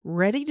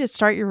Ready to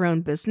start your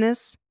own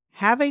business?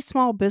 Have a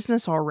small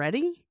business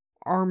already?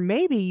 Or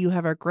maybe you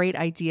have a great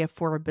idea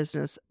for a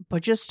business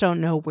but just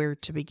don't know where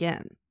to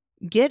begin.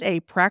 Get a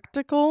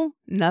practical,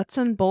 nuts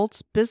and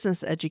bolts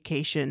business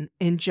education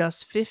in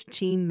just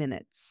 15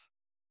 minutes.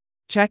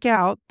 Check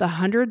out the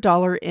 $100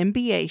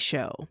 MBA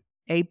Show,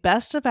 a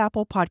Best of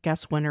Apple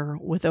podcast winner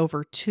with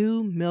over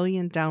 2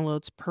 million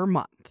downloads per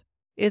month.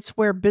 It's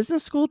where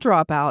business school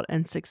dropout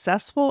and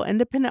successful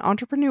independent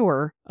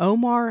entrepreneur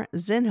Omar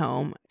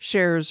Zenhom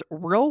shares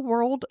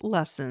real-world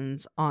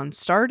lessons on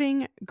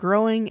starting,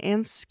 growing,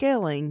 and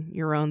scaling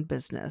your own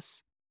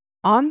business.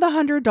 On the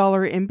 $100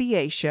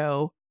 MBA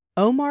Show,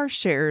 Omar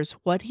shares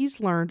what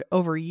he's learned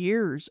over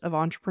years of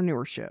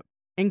entrepreneurship,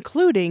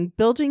 including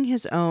building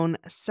his own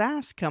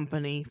SaaS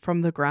company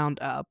from the ground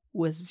up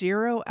with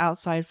zero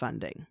outside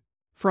funding.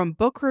 From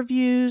book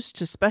reviews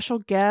to special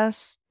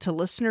guests to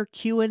listener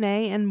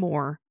Q&A and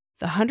more,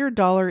 the $100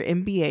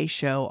 MBA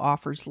Show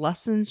offers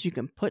lessons you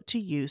can put to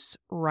use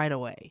right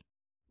away.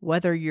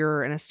 Whether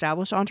you're an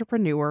established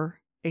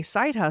entrepreneur, a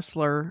side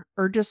hustler,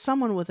 or just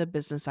someone with a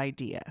business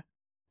idea.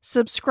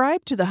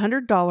 Subscribe to the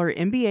 $100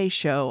 MBA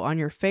Show on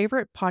your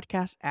favorite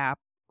podcast app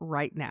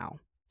right now.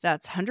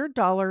 That's $100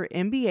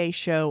 MBA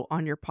Show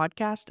on your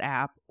podcast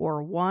app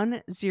or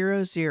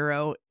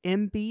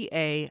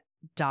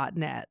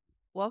 100mba.net.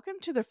 Welcome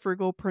to the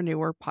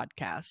Frugalpreneur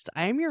podcast.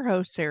 I am your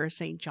host, Sarah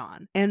St.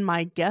 John, and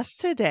my guest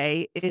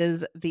today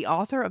is the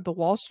author of the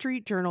Wall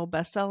Street Journal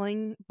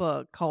bestselling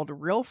book called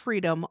Real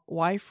Freedom: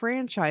 Why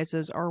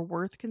Franchises Are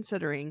Worth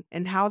Considering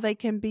and How They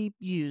Can Be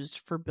Used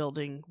for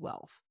Building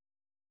Wealth.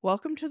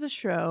 Welcome to the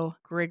show,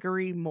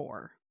 Gregory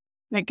Mohr.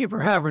 Thank you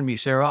for having me,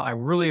 Sarah. I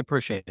really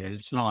appreciate it.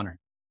 It's an honor.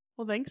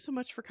 Well, thanks so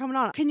much for coming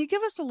on. Can you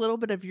give us a little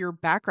bit of your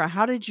background?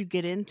 How did you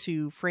get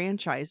into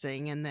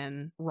franchising and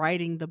then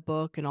writing the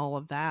book and all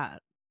of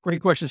that?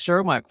 Great question,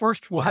 Sarah.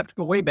 We'll have to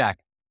go way back,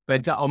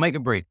 but I'll make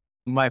it brief.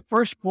 My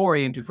first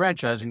foray into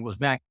franchising was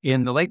back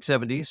in the late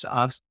 70s.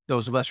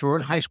 Those of us who were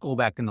in high school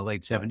back in the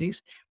late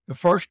 70s, the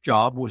first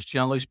job was,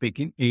 generally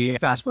speaking, a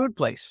fast food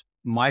place.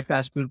 My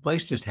fast food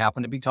place just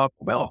happened to be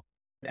Taco Bell.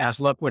 As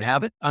luck would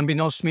have it,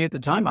 unbeknownst to me at the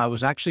time, I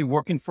was actually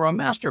working for a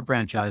master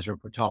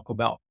franchisor for Taco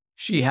Bell.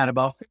 She had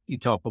about 50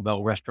 Taco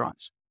Bell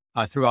restaurants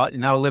throughout,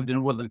 and I lived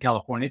in Woodland,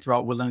 California,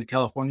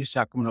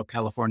 Sacramento,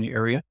 California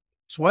area.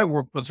 So I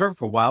worked with her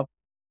for a while,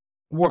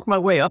 worked my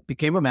way up,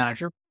 became a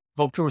manager,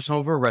 helped her with some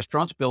of her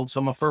restaurants, build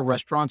some of her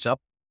restaurants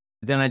up.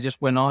 Then I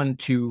just went on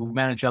to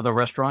manage other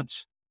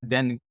restaurants,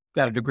 then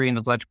got a degree in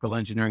electrical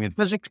engineering and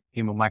physics,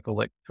 became a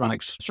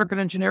microelectronics circuit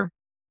engineer.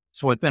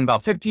 So it's been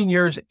about 15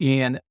 years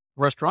in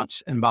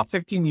restaurants and about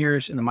 15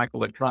 years in the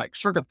microelectronic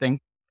circuit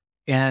thing.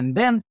 And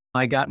then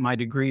I got my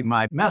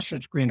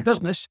master's degree in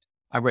business.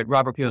 I read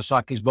Robert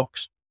Kiyosaki's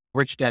books,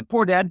 Rich Dad,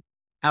 Poor Dad,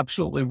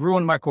 absolutely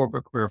ruined my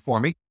corporate career for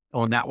me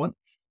on that one.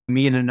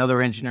 Me and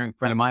another engineering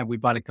friend of mine, we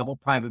bought a couple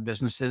private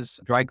businesses,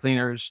 dry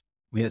cleaners,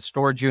 we had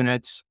storage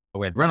units,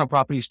 we had rental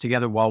properties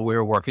together while we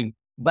were working.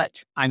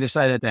 But I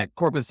decided that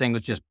corporate thing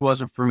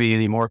wasn't for me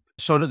anymore.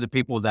 So did the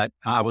people that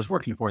I was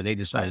working for. They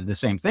decided the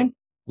same thing,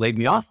 laid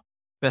me off.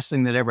 Best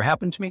thing that ever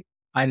happened to me.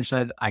 I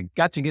decided I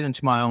got to get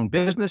into my own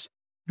business.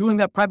 Doing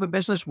that private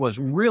business was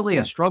really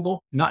a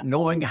struggle, not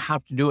knowing how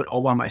to do it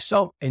all by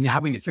myself and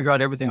having to figure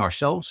out everything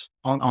ourselves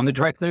on the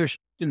dry cleaners.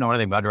 Didn't know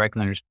anything about dry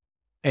cleaners.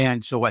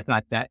 And so I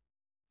thought that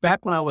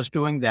back when I was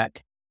doing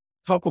that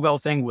Taco Bell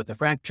thing with the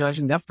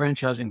franchising, that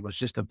franchising was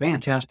just a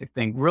fantastic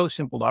thing, really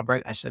simple to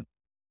operate. I said,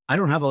 I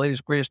don't have the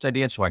latest, greatest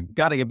idea, so I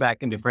got to get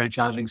back into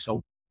franchising.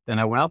 So then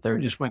I went out there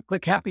and just went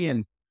click happy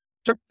and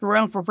searched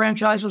around for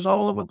franchises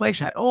all over the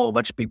place. I had a whole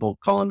bunch of people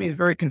calling me. It was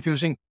very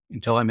confusing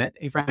until I met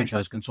a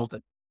franchise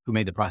consultant who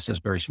made the process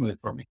very smooth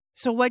for me.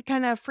 So what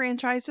kind of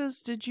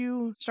franchises did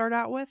you start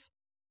out with?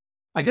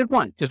 I did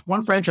just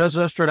one franchise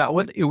that I started out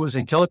with. It was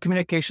a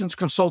telecommunications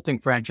consulting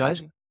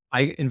franchise.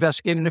 I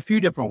investigated a few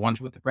different ones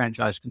with the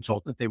franchise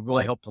consultant. They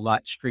really helped a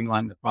lot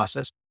streamline the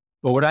process.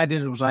 But what I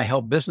did was I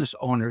helped business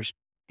owners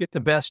get the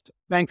best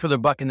bang for their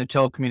buck in the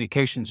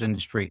telecommunications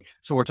industry.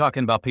 So we're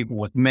talking about people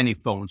with many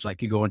phones,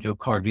 like you go into a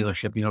car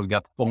dealership, you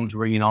got the phones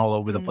ringing all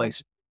over the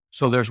place.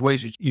 So there's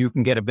ways that you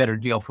can get a better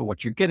deal for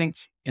what you're getting.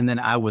 And then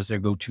I was their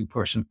go-to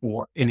person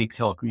for any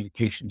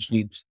telecommunications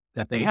needs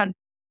that they had.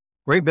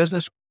 Great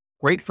business,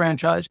 great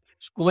franchise.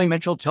 Schooley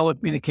Mitchell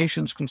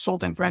Telecommunications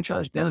Consulting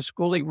franchise. Dennis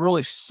Schooley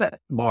really set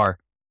the bar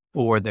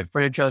for the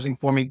franchising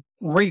for me.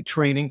 Great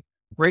training,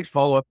 great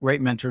follow-up, great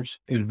mentors.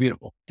 It was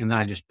beautiful. And then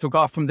I just took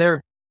off from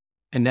there.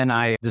 And then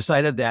I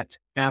decided that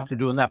after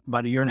doing that for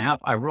about a year and a half,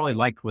 I really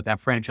liked what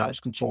that franchise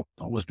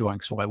consultant was doing.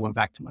 So I went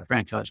back to my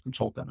franchise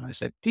consultant and I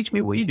said, teach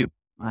me what you do.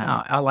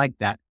 I like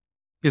that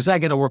because I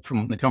get to work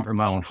from the comfort of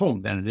my own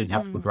home. Then I didn't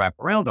have to drive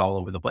around all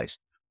over the place.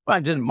 But I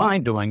didn't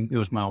mind doing it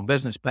was my own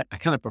business, but I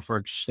kind of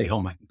preferred to stay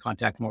home. I can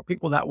contact more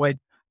people that way. A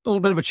little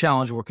bit of a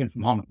challenge working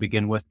from home to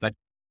begin with, but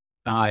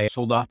I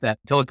sold off that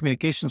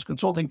telecommunications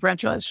consulting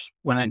franchise,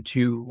 went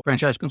into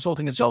franchise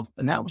consulting itself,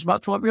 and that was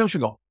about 12 years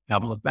ago. I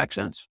haven't looked back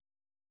since.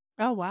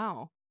 Oh,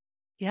 wow.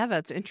 Yeah,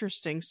 that's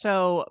interesting.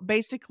 So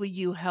basically,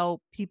 you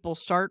help people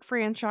start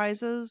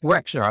franchises.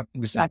 Correct, Sarah.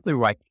 Exactly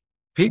right.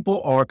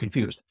 People are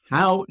confused.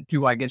 How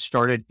do I get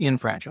started in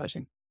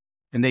franchising?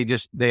 And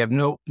they have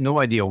no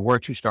idea where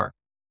to start.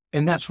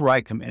 And that's where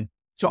I come in.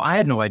 So I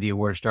had no idea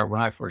where to start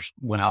when I first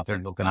went out there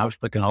and looking. I was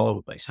looking all over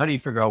the place. How do you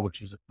figure out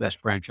which is the best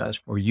franchise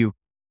for you?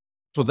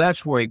 So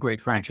that's where a great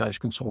franchise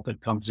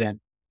consultant comes in,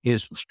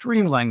 is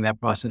streamlining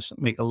that process,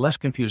 make it less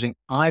confusing.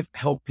 I've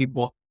helped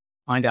people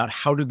find out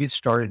how to get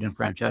started in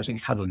franchising,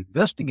 how to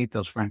investigate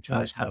those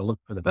franchises, how to look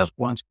for the best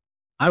ones.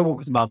 I work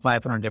with about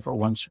 500 different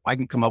ones. I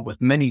can come up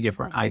with many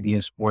different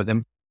ideas for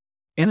them.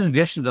 In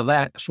addition to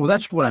that, so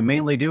that's what I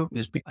mainly do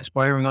is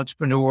aspiring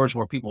entrepreneurs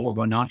or people who have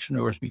been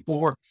entrepreneurs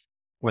before,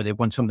 where they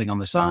want something on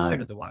the side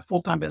or they want a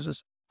full-time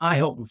business. I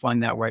help them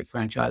find that right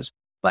franchise.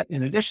 But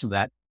in addition to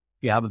that,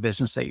 if you have a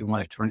business that you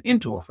want to turn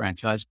into a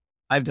franchise,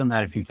 I've done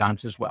that a few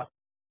times as well.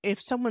 If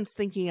someone's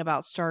thinking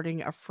about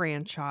starting a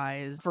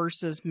franchise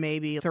versus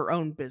maybe their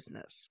own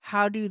business,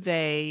 how do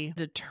they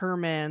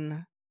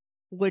determine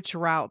which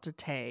route to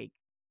take?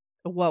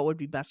 What would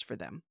be best for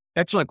them?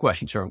 Excellent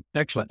question, sir.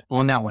 Excellent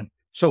on that one.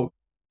 So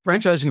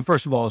franchising,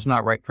 first of all, is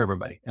not right for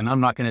everybody. And I'm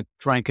not going to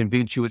try and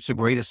convince you it's the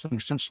greatest thing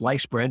since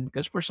sliced bread,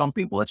 because for some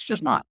people, it's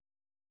just not.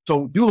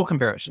 So do a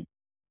comparison.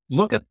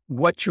 Look at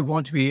what you're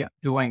going to be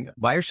doing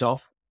by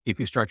yourself if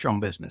you start your own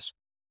business.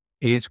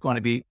 It's going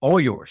to be all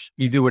yours.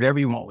 You do whatever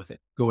you want with it.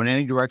 Go in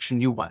any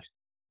direction you want.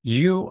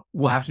 You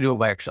will have to do it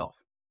by yourself,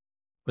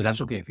 but that's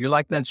okay. If you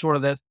like that sort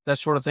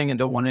of thing and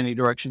don't want any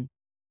direction,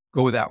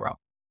 go that route.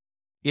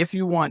 If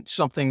you want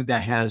something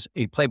that has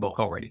a playbook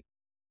already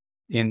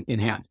in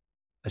hand,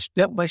 a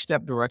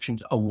step-by-step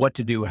directions of what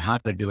to do and how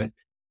to do it,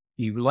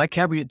 you like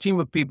having a team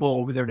of people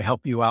over there to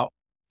help you out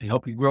and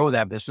help you grow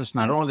that business,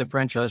 not only the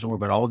franchisor,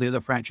 but all the other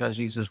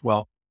franchisees as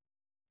well.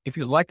 If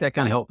you like that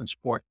kind of help and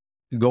support,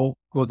 go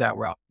that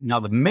route. Now,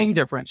 the main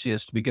difference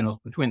is, to begin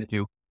with, between the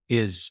two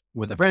is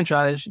with a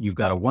franchise, you've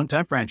got a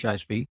one-time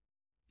franchise fee,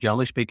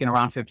 generally speaking,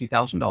 around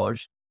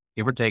 $50,000,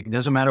 give or take. It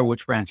doesn't matter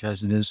which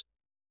franchise it is.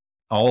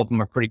 All of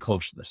them are pretty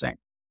close to the same.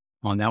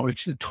 On that,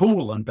 which is the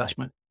total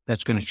investment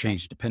that's going to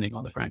change depending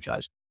on the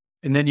franchise.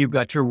 And then you've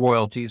got your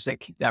royalties that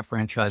keep that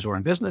franchisor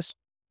in business.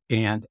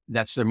 And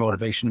that's their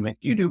motivation to make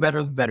you do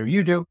better. The better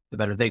you do, the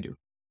better they do.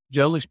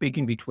 Generally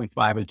speaking, between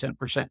 5 and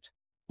 10%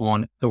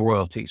 on the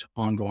royalties,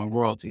 ongoing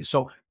royalties.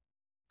 So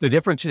the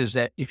difference is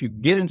that if you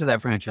get into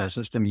that franchise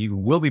system, you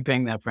will be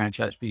paying that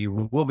franchise fee.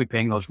 You will be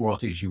paying those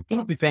royalties. You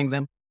won't be paying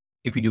them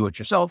if you do it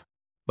yourself,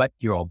 but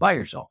you're all by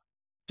yourself.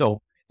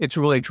 So it's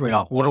really a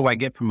trade-off. What do I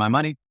get for my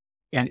money?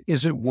 And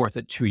is it worth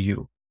it to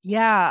you?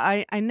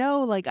 Yeah, I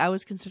know, like, I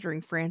was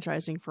considering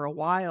franchising for a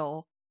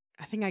while.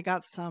 I think I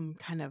got some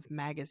kind of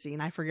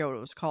magazine. I forget what it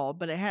was called,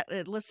 but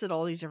it listed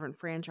all these different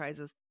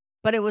franchises.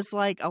 But it was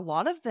like a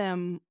lot of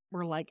them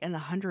were like in the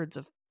hundreds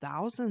of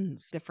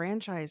thousands, the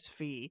franchise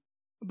fee.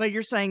 But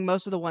you're saying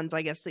most of the ones,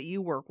 I guess, that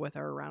you work with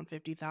are around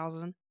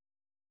 50,000.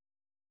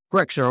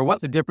 Correct, Sarah.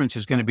 What the difference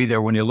is going to be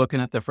there when you're looking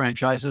at the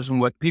franchises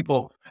and what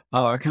people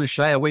are kind of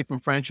shy away from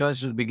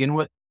franchises to begin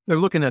with. They're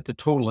looking at the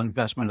total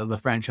investment of the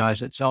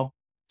franchise itself.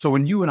 So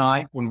when you and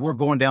I, when we're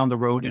going down the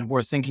road and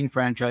we're thinking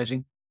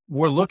franchising,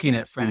 we're looking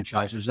at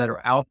franchises that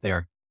are out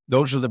there.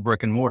 Those are the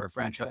brick and mortar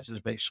franchises,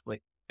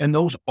 basically. And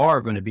those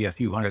are going to be a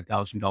few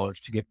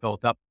 $100,000 to get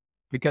built up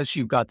because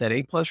you've got that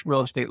A+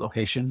 real estate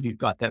location. You've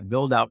got that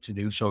build out to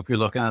do. So if you're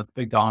looking at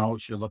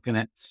McDonald's, you're looking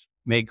at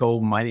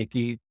Mako,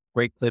 Meineke,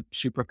 Great Clip,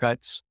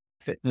 Supercuts,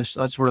 Fitness,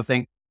 that sort of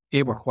thing.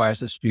 It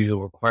requires a studio,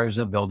 requires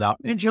a build out.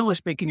 And generally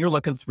speaking, you're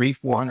looking 300,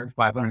 400,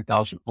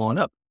 500,000 on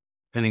up,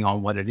 depending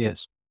on what it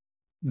is.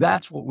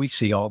 That's what we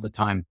see all the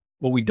time.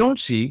 What we don't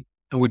see,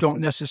 and we don't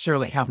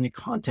necessarily have any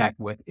contact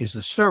with, is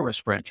the service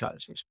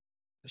franchises.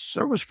 The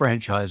service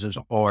franchises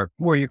are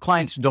where your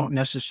clients don't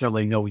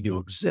necessarily know you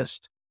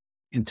exist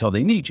until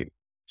they need you.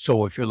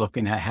 So if you're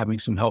looking at having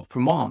some help for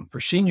mom, for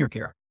senior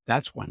care,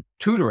 that's one.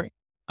 Tutoring,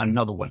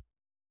 another one.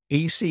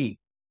 AC,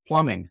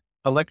 plumbing,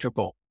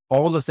 electrical,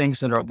 all the things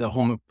that are the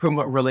home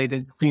improvement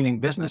related cleaning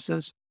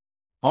businesses,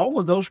 all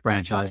of those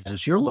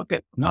franchises, you're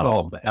looking, not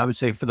all of it, I would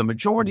say for the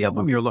majority of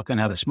them, you're looking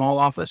at a small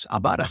office,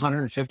 about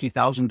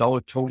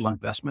 $150,000 total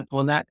investment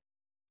on that.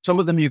 Some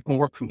of them you can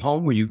work from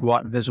home where you go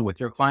out and visit with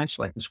your clients,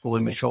 like the school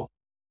in Mitchell,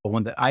 the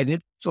one that I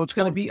did. So it's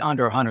going to be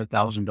under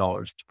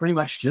 $100,000. It's pretty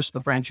much just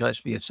the franchise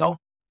fee itself.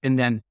 And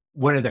then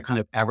what are the kind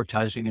of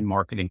advertising and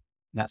marketing,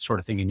 that sort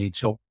of thing you need.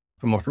 So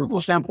from a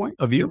frugal standpoint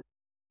of view,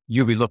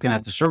 you'll be looking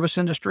at the service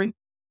industry.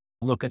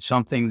 Look at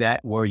something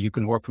that where you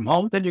can work from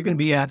home, then you're going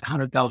to be at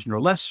 100,000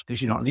 or less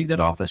because you don't need that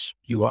office.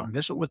 You go out and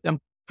visit with them.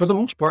 For the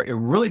most part, it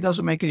really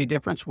doesn't make any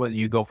difference whether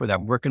you go for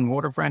that brick and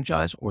mortar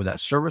franchise or that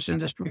service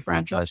industry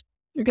franchise.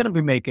 You're going to be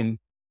making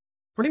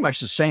pretty much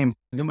the same,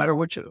 no matter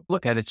what you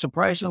look at it.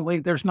 Surprisingly,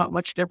 there's not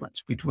much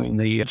difference between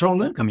the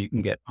total income you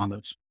can get on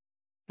those.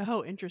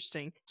 Oh,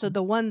 interesting. So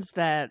the ones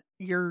that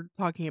you're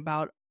talking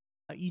about,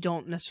 you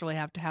don't necessarily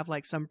have to have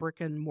like some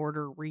brick and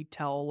mortar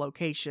retail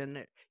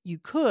location. You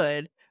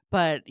could,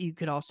 but you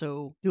could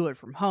also do it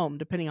from home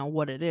depending on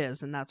what it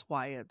is. And that's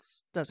why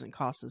it's doesn't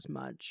cost as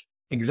much.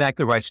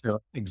 Exactly right,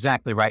 Stuart.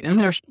 Exactly right. And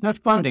there's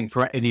funding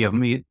for any of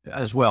them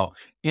as well.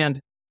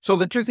 And so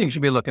the two things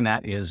you'll be looking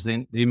at is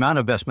the amount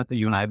of investment that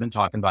you and I have been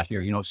talking about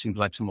here. It seems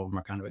like some of them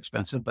are kind of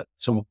expensive, but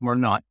some of them are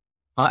not.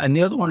 And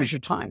the other one is your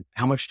time.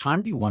 How much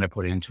time do you want to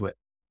put into it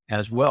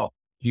as well?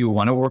 Do you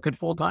want to work it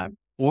full time,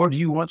 or do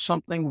you want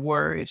something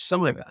where it's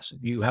semi-vested?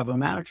 You have a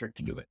manager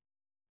to do it.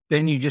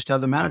 Then you just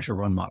have the manager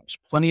run models.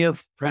 Plenty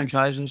of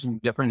franchises in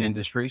different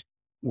industries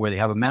where they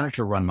have a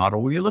manager run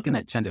model where you're looking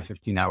at 10 to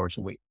 15 hours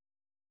a week.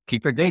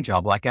 Keep your day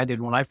job like I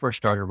did when I first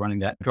started running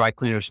that dry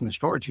cleaners and the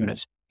storage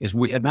units, is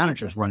we had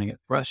managers running it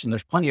for us. And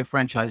there's plenty of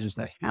franchises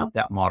that have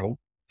that model,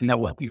 and that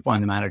will help you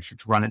find the manager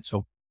to run it.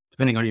 So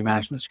depending on your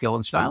management skill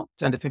and style,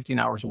 10 to 15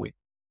 hours a week.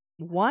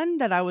 One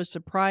that I was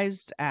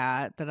surprised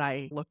at that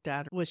I looked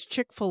at was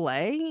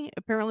Chick-fil-A.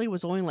 Apparently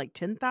was only like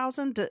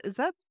 10,000. Is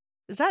that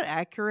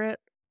accurate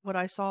what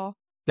I saw?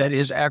 That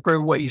is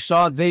accurate. What you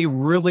saw, they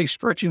really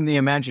stretching the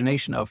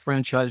imagination of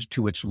franchise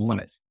to its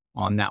limit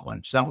on that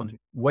one. So that one's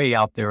way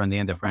out there in the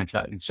end of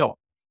franchising. So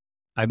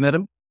I've met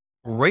them,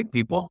 great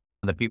people.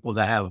 The people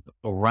that have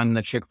run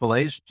the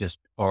Chick-fil-A's just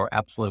are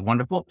absolutely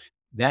wonderful.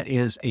 That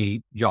is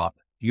a job.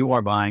 You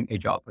are buying a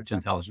job for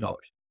 $10,000.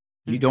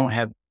 You don't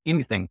have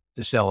anything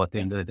to sell at the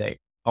end of the day.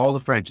 All the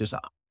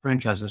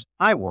franchises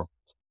I work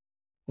with,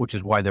 which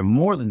is why they're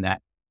more than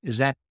that, is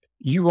that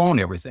you own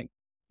everything.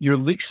 You're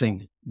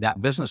leasing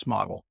that business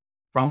model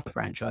from the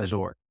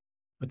franchisor.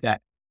 But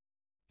that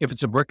if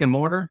it's a brick and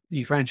mortar,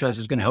 the franchise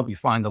is going to help you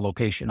find the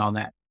location on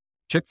that.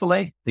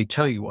 Chick-fil-A, they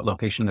tell you what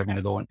location they're going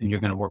to go in, and you're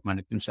going to work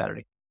Monday through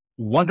Saturday.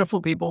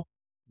 Wonderful people,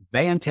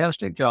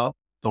 fantastic job.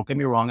 Don't get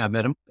me wrong, I've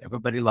met them.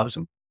 Everybody loves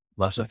them,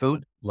 loves the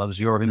food, loves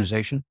the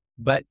organization.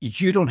 But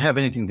you don't have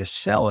anything to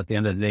sell at the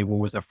end of the day. Well,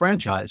 with a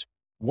franchise,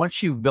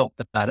 once you've built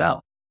that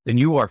up, then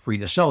you are free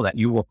to sell that.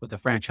 You work with the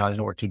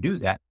franchisor to do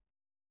that.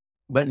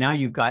 But now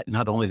you've got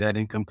not only that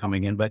income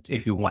coming in, but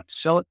if you want to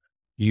sell it,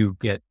 you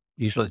get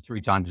usually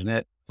 3 times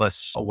net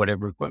plus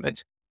whatever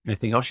equipment,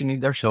 anything else you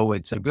need there. So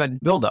it's a good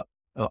buildup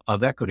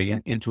of equity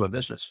into a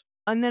business.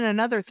 And then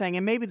another thing,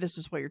 and maybe this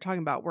is what you're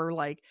talking about, where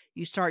like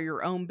you start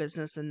your own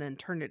business and then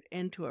turn it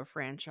into a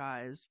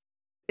franchise.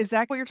 Is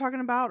that what you're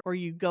talking about? Or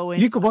you go in?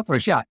 You could work for a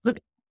shot. Look,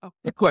 Oh.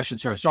 good question,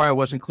 sir. Sorry, I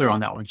wasn't clear on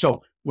that one.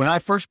 So when I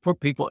first put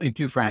people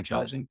into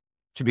franchising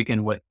to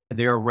begin with,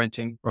 they're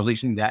renting or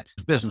leasing that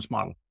business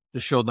model to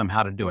show them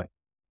how to do it.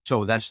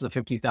 So that's the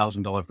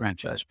 $50,000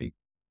 franchise fee.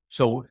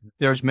 So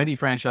there's many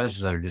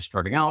franchises that are just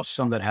starting out,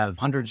 some that have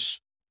hundreds,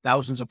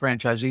 thousands of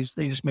franchisees.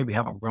 They just maybe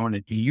haven't grown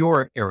into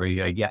your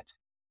area yet.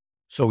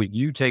 So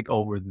you take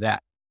over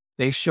that.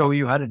 They show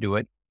you how to do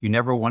it. You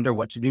never wonder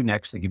what to do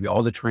next. They give you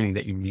all the training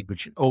that you need,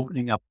 but you're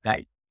opening up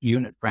that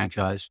unit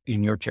franchise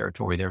in your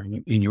territory there,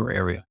 in your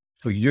area.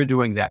 So you're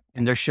doing that.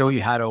 And they'll show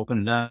you how to open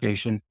an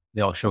application.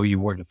 They'll show you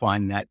where to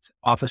find that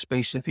office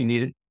space if you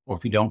need it, or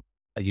if you don't,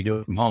 you do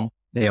it from home.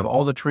 They have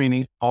all the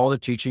training, all the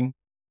teaching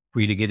for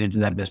you to get into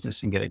that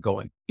business and get it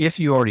going. If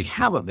you already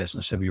have a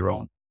business of your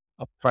own,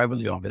 a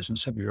privately owned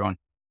business of your own,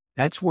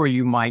 that's where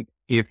you might,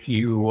 if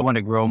you want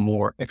to grow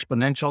more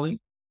exponentially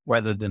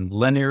rather than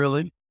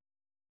linearly,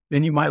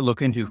 then you might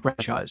look into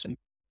franchising.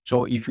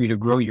 So if you're to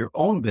grow your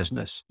own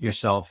business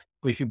yourself,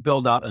 if you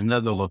build out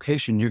another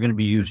location, you're going to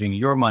be using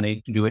your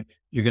money to do it.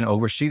 You're going to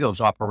oversee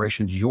those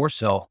operations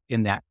yourself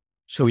in that.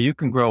 So you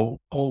can grow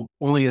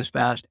only as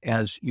fast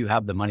as you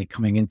have the money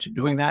coming into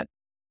doing that.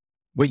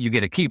 But you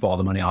get to keep all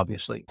the money,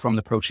 obviously, from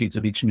the proceeds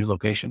of each new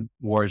location.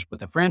 Whereas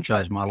with the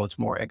franchise model, it's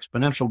more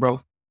exponential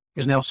growth,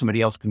 because now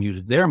somebody else can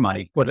use their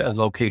money, put a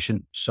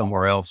location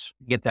somewhere else,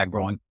 get that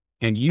growing,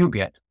 and you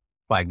get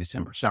 5 to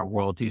 10%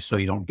 royalties. So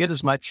you don't get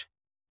as much,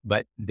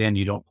 but then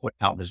you don't put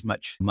out as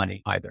much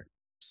money either.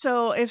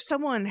 So if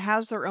someone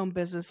has their own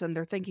business and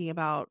they're thinking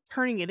about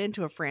turning it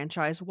into a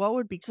franchise, what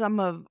would be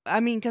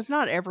because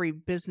not every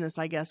business,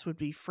 I guess, would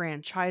be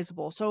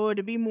franchisable. So would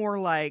it be more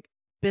like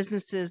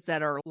businesses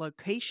that are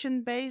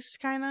location based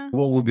kind of?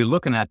 What we'll be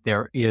looking at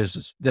there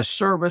is the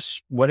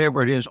service,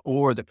 whatever it is,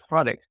 or the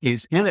product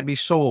can it be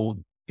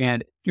sold,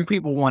 and do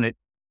people want it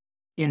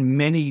in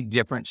many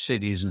different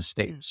cities and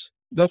states?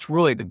 That's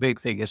really the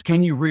big thing, is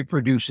can you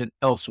reproduce it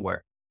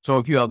elsewhere? So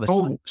if you have a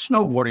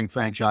snowboarding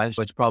franchise,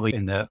 it's probably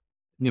in the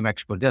New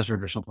Mexico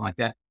desert or something like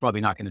that, probably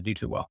not going to do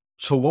too well.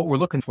 So what we're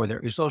looking for there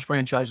is those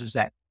franchises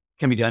that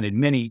can be done in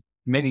many,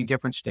 many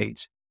different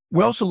states.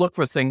 We also look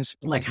for things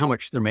like how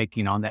much they're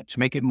making on that to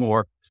make it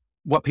more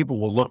what people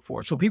will look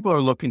for. So people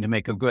are looking to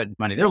make a good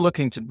money. They're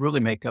looking to really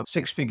make a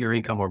 6-figure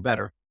income or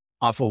better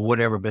off of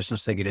whatever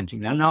business they get into.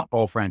 Now, not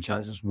all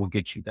franchises will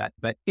get you that,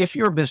 but if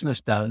your business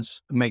does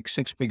make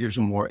 6 figures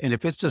or more, and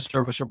if it's a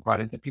service or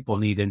product that people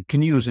need and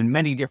can use in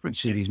many different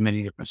cities,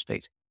 many different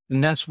states,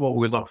 then that's what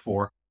we look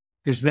for,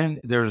 because then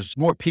there's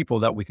more people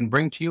that we can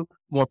bring to you,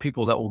 more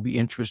people that will be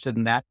interested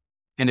in that.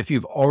 And if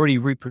you've already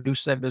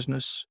reproduced that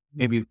business,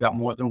 maybe you've got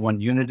more than one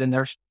unit in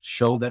there,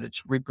 show that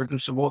it's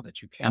reproducible,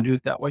 that you can do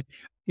it that way.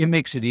 It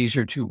makes it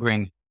easier to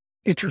bring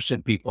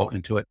interested people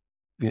into it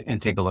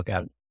and take a look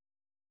at it.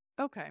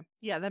 Okay.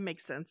 Yeah, that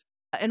makes sense.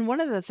 And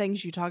one of the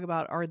things you talk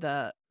about are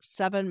the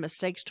 7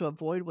 mistakes to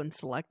avoid when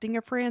selecting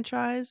a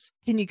franchise.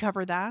 Can you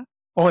cover that?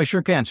 Oh, I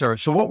sure can, sir.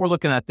 So what we're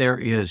looking at there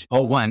is,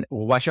 one,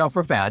 watch out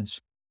for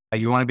fads.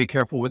 You want to be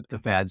careful with the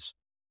fads.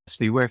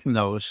 Stay away from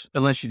those,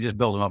 unless you just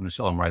build them up and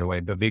sell them right away,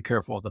 but be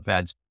careful with the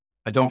fads.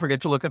 Don't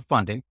forget to look at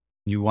funding.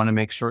 You want to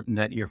make certain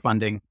that your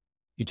funding,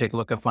 you take a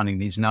look at funding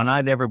needs. Now,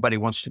 not everybody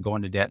wants to go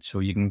into debt, so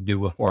you can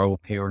do a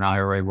 401k or an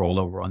IRA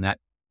rollover on that.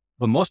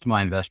 But most of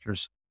my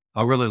investors,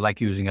 I really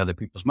like using other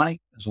people's money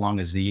as long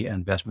as the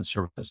investment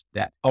services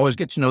that. Always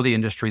get to know the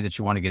industry that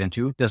you want to get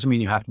into. Doesn't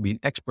mean you have to be an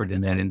expert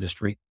in that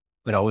industry,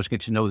 but always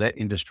get to know that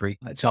industry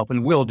itself.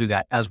 And we'll do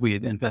that as we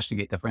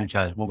investigate the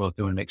franchise. We'll go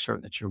through and make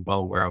certain that you're well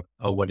aware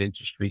of what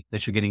industry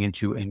that you're getting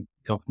into and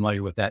become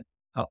familiar with that.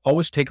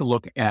 Always take a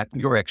look at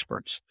your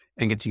experts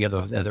and get together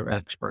with other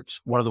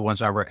experts. One of the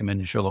ones I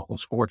recommend is your local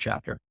SCORE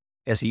chapter,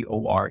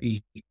 SEORE.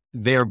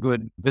 They're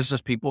good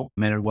business people,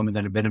 men and women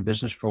that have been in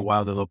business for a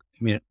while.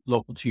 They're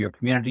local to your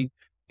community,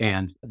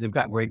 and they've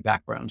got great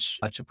backgrounds.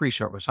 It's a free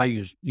service.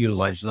 I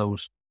utilize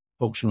those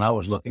folks when I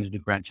was looking to do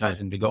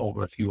franchising to go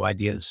over a few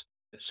ideas.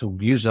 So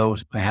use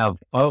those. I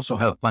also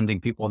have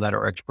funding people that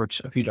are experts,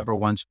 a few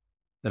different ones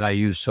that I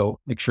use. So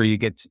make sure you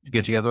get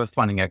together with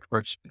funding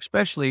experts,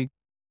 especially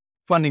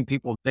funding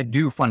people that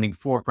do funding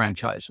for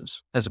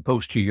franchises, as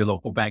opposed to your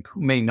local bank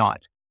who may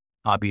not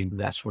be into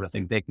that sort of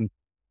thing.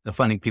 The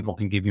funding people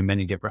can give you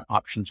many different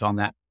options on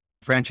that.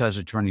 Franchise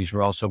attorneys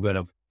are also good.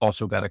 I've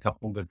also got a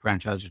couple of good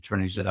franchise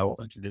attorneys that I will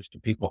introduce to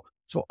people.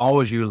 So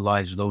always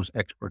utilize those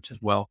experts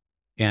as well.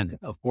 And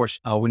of course,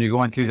 when you're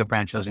going through the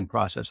franchising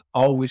process,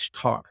 always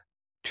talk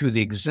to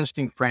the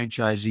existing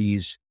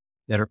franchisees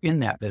that are in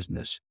that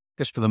business.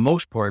 Because for the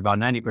most part, about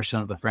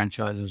 90% of the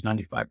franchises,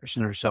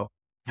 95% or so,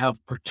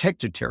 have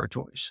protected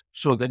territories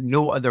so that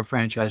no other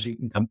franchisee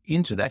can come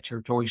into that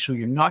territory. So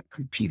you're not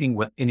competing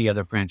with any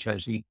other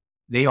franchisee.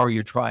 They are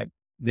your tribe.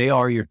 They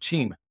are your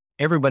team.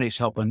 Everybody's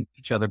helping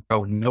each other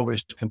grow.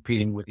 Nobody's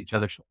competing with each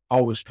other. So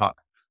always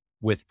talk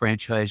with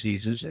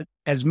franchisees,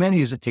 as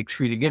many as it takes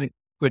for you to get a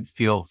good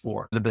feel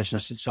for the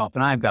business itself.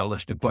 And I've got a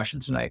list of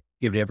questions and I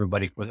give to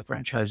everybody for the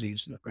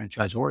franchisees and the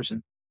franchisors.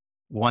 And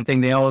one thing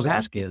they always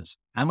ask is,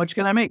 how much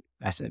can I make?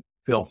 I said,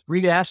 feel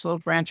free to ask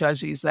those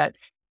franchisees that.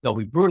 They'll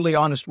be brutally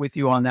honest with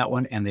you on that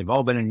one. And they've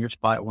all been in your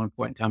spot at one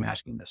point in time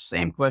asking the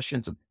same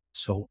questions.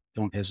 So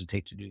don't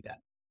hesitate to do that.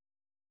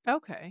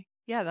 Okay.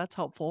 Yeah, that's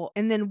helpful.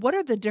 And then what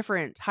are the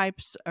different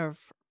types of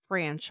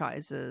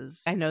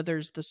franchises? I know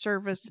there's the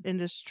service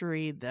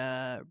industry,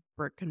 the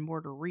brick and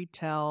mortar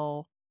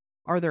retail.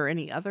 Are there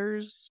any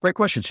others? Great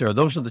question, Sarah.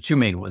 Those are the two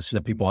main ones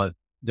that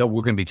that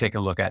we're going to be taking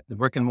a look at, the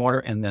brick and mortar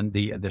and then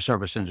the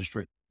service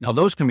industry. Now,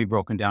 those can be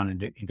broken down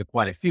into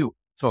quite a few.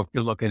 So if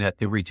you're looking at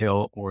the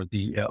retail or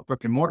the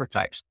brick and mortar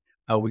types,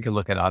 we can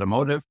look at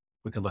automotive,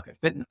 we can look at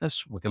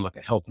fitness, we can look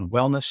at health and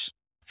wellness,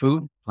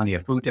 food, plenty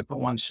of food,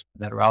 different ones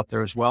that are out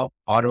there as well,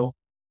 auto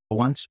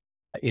ones.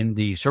 In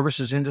the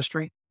services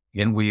industry,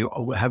 again, we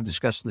have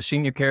discussed the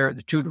senior care,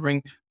 the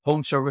tutoring,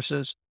 home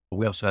services.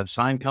 We also have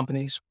sign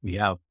companies. We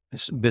have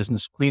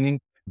business cleaning,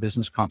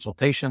 business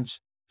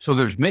consultations. So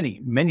there's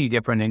many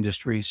different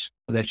industries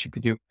that you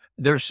could do.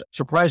 There's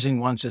surprising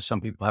ones that some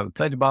people haven't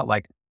thought about,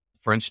 like,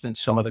 for instance,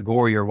 some of the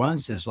gorier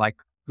ones is like,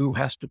 who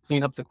has to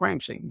clean up the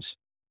crime scenes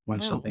when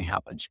something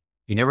happens?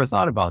 You never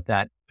thought about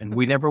that, and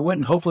we never would,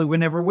 and hopefully we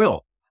never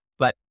will.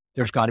 But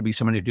there's got to be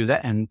somebody to do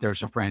that, and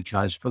there's a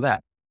franchise for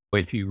that.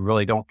 If you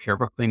really don't care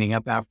for cleaning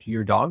up after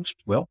your dogs,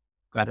 well,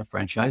 got a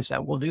franchise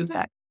that will do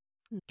that.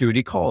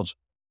 Duty calls.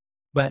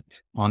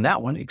 But on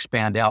that one,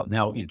 expand out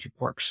now into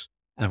parks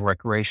and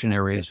recreation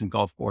areas and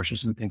golf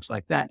courses and things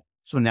like that.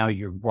 So now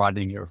you're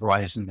broadening your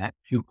horizon that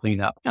you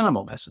clean up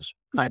animal messes,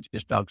 not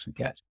just dogs and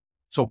cats.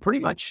 So pretty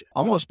much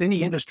almost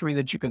any industry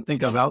that you can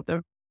think of out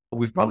there,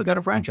 we've probably got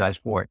a franchise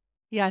for it.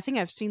 Yeah, I think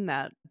I've seen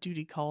that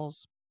duty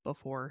calls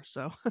before.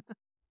 So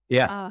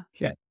Yeah.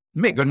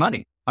 Make good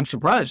money. I'm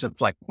surprised.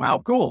 It's like, wow,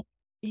 cool.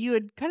 You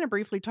had kind of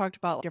briefly talked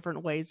about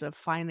different ways of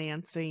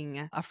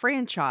financing a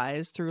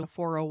franchise through a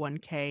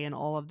 401k and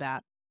all of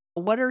that.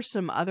 What are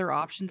some other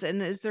options?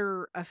 And is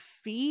there a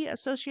fee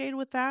associated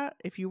with that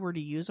if you were to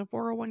use a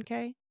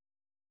 401k?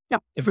 Yeah.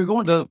 If we're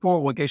going to the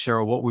 401k,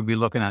 Sarah, what we'd be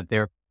looking at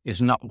there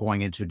is not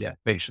going into debt,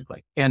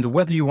 basically. And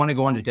whether you want to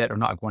go into debt or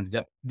not go into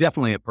debt,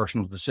 definitely a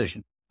personal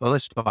decision. But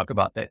let's talk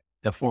about that,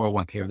 the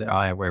 401k or the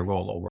IRA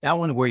rollover. That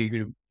one where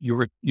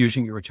you're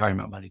using your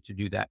retirement money to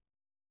do that.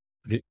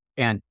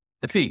 And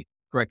the fee,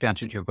 correct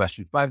answer to your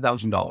question,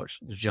 $5,000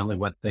 is generally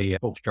what the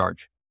folks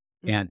charge.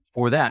 And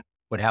for that,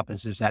 what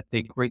happens is that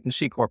they create the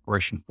C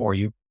corporation for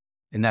you.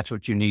 And that's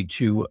what you need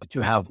to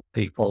have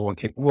the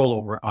 401k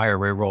rollover,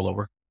 IRA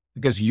rollover,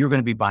 because you're going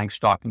to be buying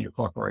stock in your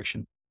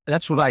corporation.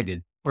 That's what I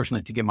did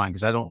personally to get mine,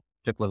 because I don't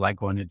particularly like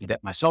going into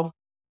debt myself.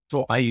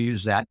 So I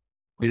use that,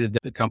 created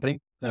the company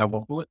that I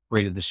work with,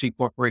 created the C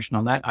corporation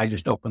on that. I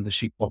just opened the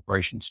C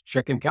corporation's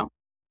checking account.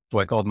 So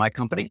I called my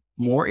company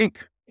Mohr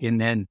Inc. And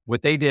then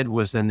what they did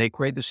was then they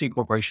create the C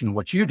corporation.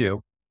 What you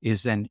do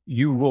is then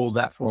you roll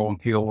that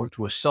 401k over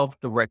to a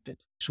self-directed.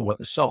 So what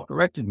the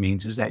self-directed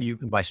means is that you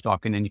can buy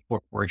stock in any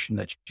corporation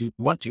that you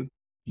want to.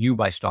 you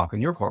buy stock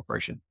in your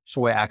corporation.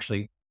 So I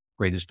actually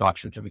created stock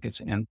certificates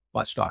and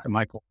bought stock in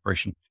my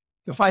corporation.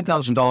 The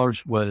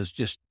 $5,000 was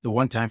just the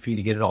one-time fee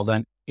to get it all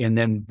done. And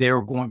then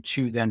they're going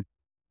to then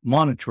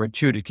monitor it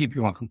too, to keep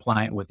you on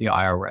compliant with the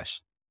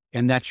IRS.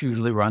 And that's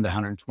usually around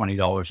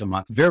 $120 a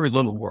month. Very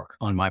little work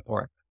on my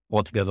part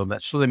altogether.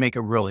 So they make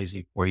it real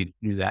easy for you to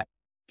do that.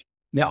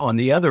 Now, on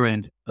the other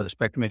end of the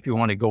spectrum, if you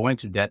want to go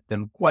into debt,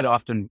 then quite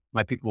often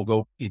my people will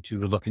go into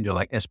look into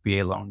like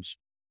SBA loans.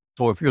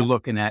 So if you're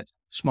looking at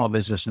small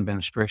business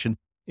administration,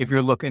 if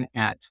you're looking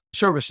at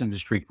service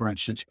industry, for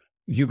instance,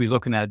 you'd be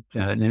looking at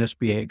an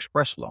SBA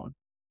Express loan,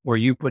 where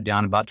you put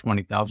down about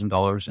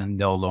 $20,000 and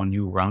they'll loan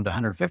you around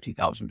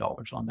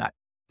 $150,000 on that.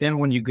 Then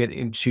when you get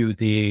into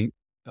the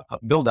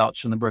build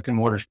outs and the brick and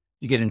mortars,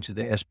 you get into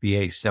the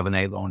SBA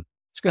 7A loan.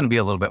 It's going to be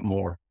a little bit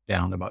more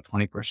down, about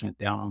 20%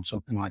 down on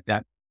something like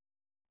that.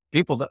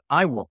 People that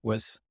I work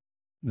with,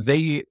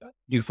 they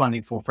do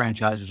funding for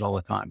franchises all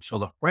the time. So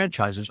the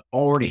franchises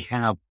already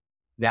have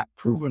that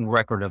proven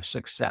record of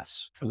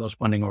success for those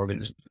funding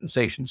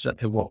organizations that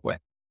they work with.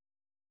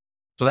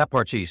 So that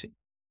part's easy.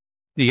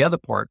 The other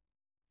part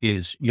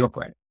is your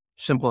credit.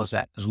 Simple as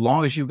that. As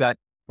long as you got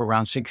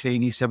around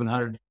 680,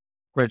 700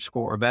 credit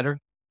score or better,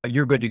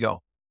 you're good to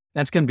go.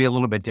 That's going to be a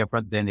little bit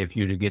different than if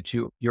you to get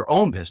to your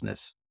own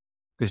business,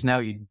 because now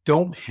you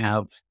don't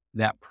have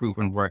that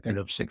proven record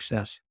of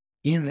success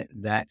in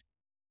that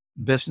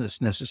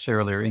business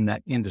necessarily, or in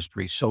that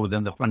industry. So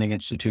then the funding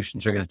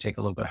institutions are going to take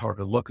a little bit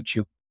harder look at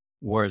you.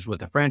 Whereas with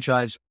the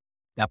franchise,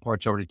 that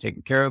part's already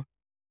taken care of.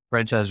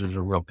 Franchisers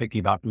are real picky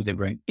about who they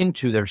bring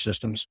into their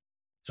systems.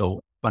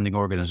 So funding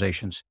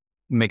organizations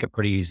make it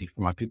pretty easy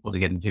for my people to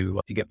get into,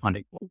 to get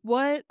funding.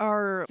 What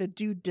are the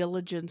due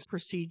diligence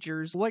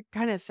procedures? What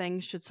kind of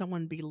things should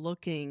someone be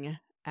looking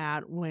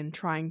at when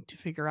trying to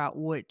figure out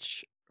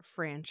which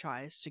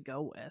franchise to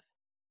go with?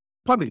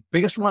 Probably the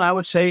biggest one I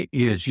would say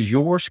is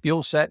your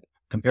skill set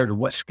compared to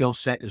what skill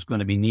set is going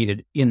to be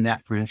needed in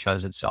that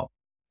franchise itself.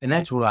 And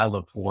that's what I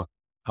look for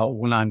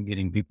when I'm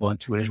getting people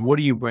into it, is what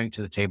do you bring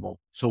to the table?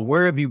 So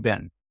where have you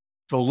been?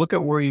 So look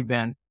at where you've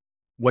been,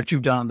 what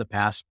you've done in the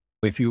past.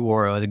 If you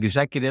are an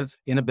executive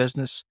in a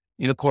business,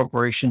 in a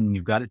corporation,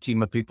 you've got a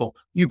team of people,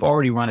 you've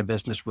already run a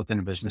business within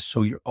a business,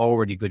 so you're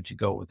already good to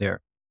go there.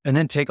 And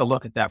then take a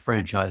look at that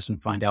franchise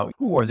and find out,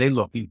 who are they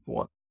looking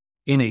for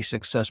in a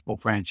successful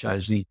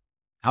franchisee?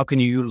 How can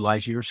you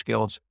utilize your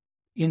skills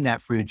in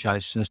that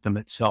franchise system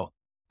itself?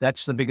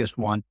 That's the biggest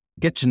one.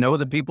 Get to know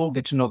the people,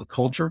 get to know the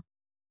culture.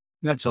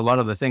 That's a lot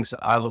of the things that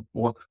I look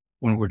for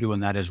when we're doing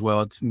that as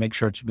well, to make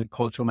sure it's a good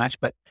cultural match.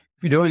 But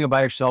if you're doing it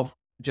by yourself,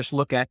 just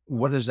look at,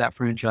 what does that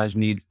franchise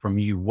need from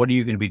you? What are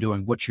you going to be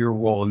doing? What's your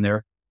role in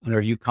there? And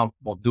are you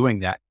comfortable doing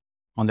that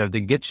on there?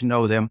 Then get to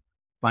know them,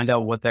 find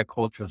out what that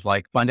culture is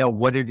like, find out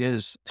what it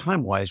is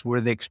time-wise, what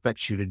do they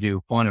expect you to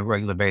do on a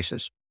regular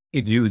basis?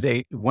 Do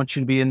they want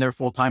you to be in there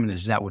full-time? And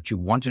is that what you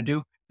want to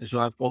do? Is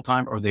that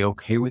full-time? Are they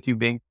okay with you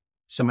being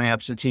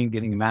semi-absentee and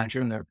getting a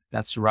manager in there?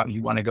 That's the route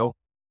you want to go.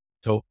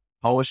 So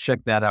always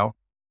check that out.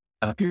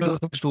 A few other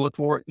things to look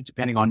for,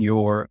 depending on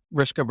your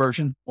risk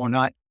aversion or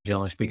not.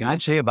 Generally speaking,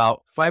 I'd say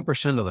about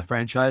 5% of the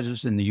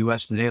franchises in the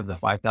U.S. today, of the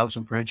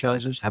 5,000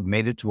 franchises, have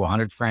made it to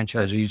 100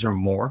 franchisees or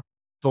more.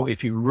 So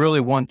if you really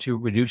want to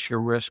reduce your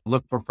risk,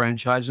 look for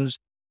franchises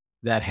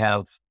that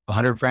have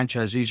 100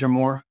 franchisees or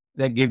more.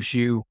 That gives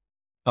you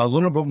a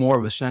little bit more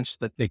of a sense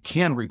that they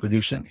can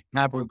reproduce it,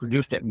 have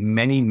reproduced it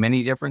many,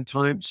 many different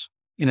times.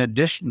 In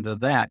addition to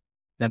that,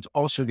 that's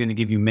also going to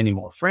give you many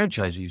more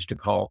franchisees to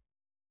call,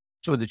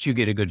 so that you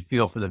get a good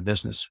feel for the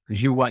business,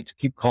 because you want to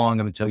keep calling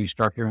them until you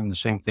start hearing the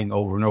same thing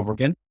over and over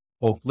again.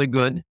 Hopefully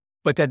good.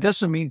 But that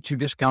doesn't mean to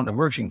discount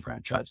emerging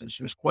franchises.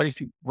 There's quite a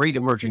few great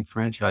emerging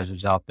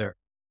franchises out there.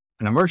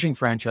 An emerging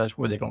franchise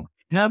where they don't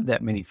have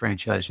that many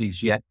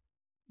franchisees yet,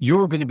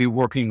 you're going to be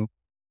working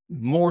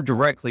more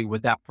directly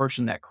with that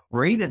person that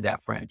created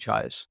that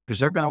franchise, because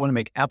they're going to want to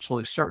make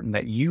absolutely certain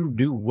that you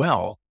do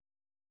well.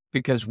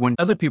 Because when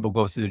other people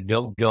go through the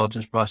due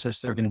diligence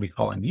process, they're going to be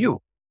calling you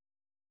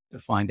to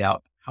find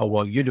out how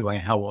well you're doing,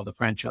 how well the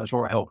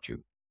franchisor helped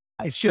you.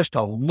 It's just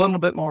a little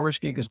bit more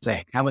risky because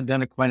they haven't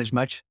done it quite as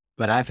much.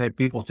 But I've had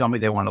people tell me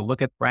they want to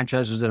look at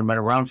franchises that have been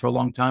around for a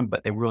long time,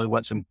 but they really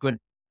want some good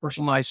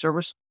personalized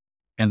service.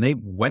 And they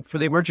went for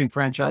the emerging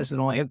franchise that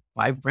only had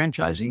 5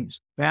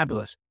 franchisees.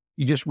 Fabulous.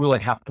 You just really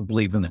have to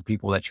believe in the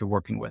people that you're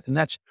working with. And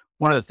that's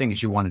one of the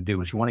things you want to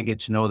do, is you want to get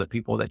to know the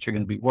people that you're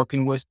going to be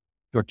working with,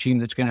 your team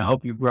that's going to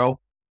help you grow,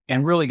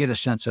 and really get a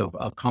sense of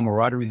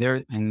camaraderie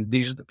there. And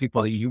these are the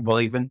people that you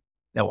believe in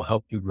that will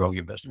help you grow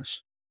your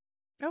business.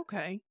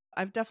 Okay.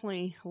 I've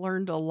definitely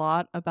learned a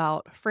lot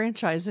about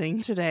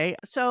franchising today.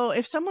 So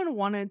if someone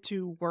wanted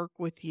to work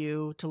with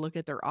you to look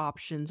at their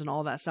options and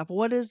all that stuff,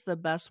 what is the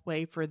best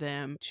way for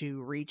them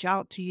to reach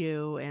out to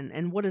you,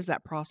 and what does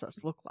that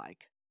process look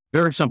like?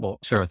 Very simple,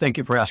 Sarah. Thank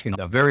you for asking.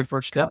 The very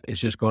first step is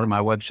just go to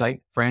my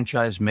website,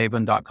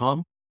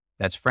 franchisemaven.com.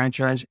 That's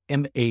franchise,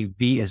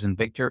 M-A-V as in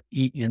Victor,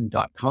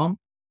 E-N.com.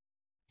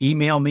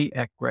 Email me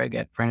at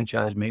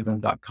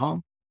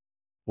greg@franchisemaven.com,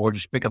 or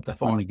just pick up the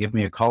phone and give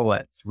me a call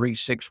at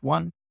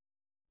 361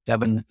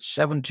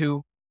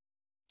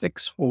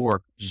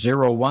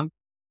 772-6401.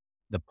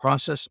 The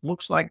process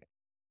looks like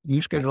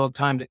you schedule a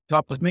time to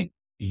talk with me.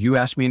 You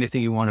ask me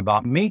anything you want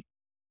about me.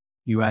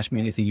 You ask me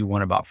anything you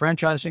want about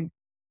franchising,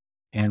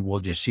 and we'll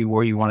just see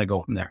where you want to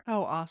go from there.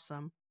 Oh,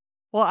 awesome.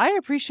 Well, I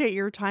appreciate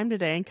your time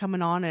today and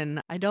coming on.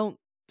 And I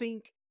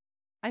think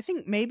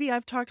maybe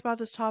I've talked about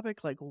this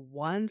topic like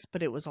once,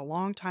 but it was a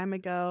long time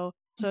ago.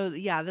 So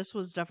yeah, this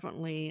was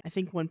definitely, I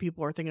think when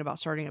people are thinking about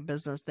starting a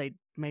business, they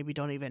maybe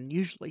don't even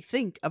usually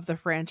think of the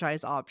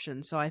franchise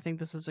option. So I think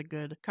this is a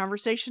good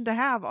conversation to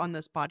have on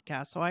this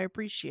podcast. So I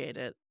appreciate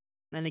it.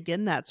 And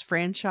again, that's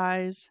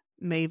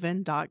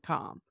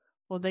franchisemaven.com.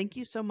 Well, thank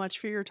you so much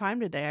for your time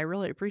today. I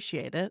really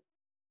appreciate it.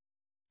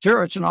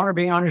 Sure, it's an honor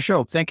being on your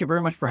show. Thank you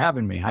very much for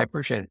having me. I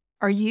appreciate it.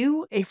 Are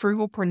you a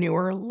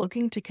frugalpreneur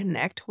looking to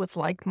connect with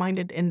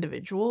like-minded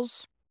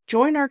individuals?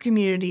 Join our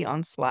community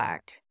on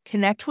Slack.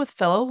 Connect with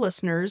fellow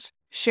listeners,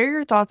 share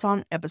your thoughts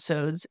on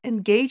episodes,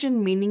 engage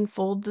in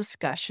meaningful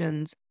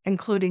discussions,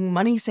 including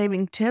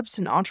money-saving tips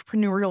and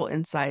entrepreneurial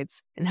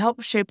insights, and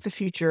help shape the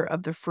future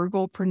of the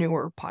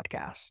Frugalpreneur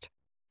podcast.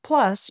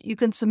 Plus, you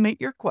can submit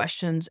your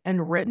questions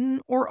in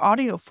written or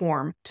audio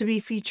form to be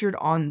featured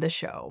on the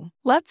show.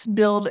 Let's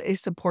build a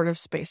supportive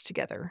space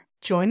together.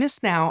 Join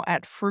us now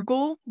at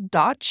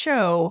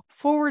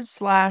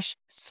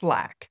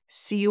frugal.show/Slack.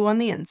 See you on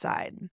the inside.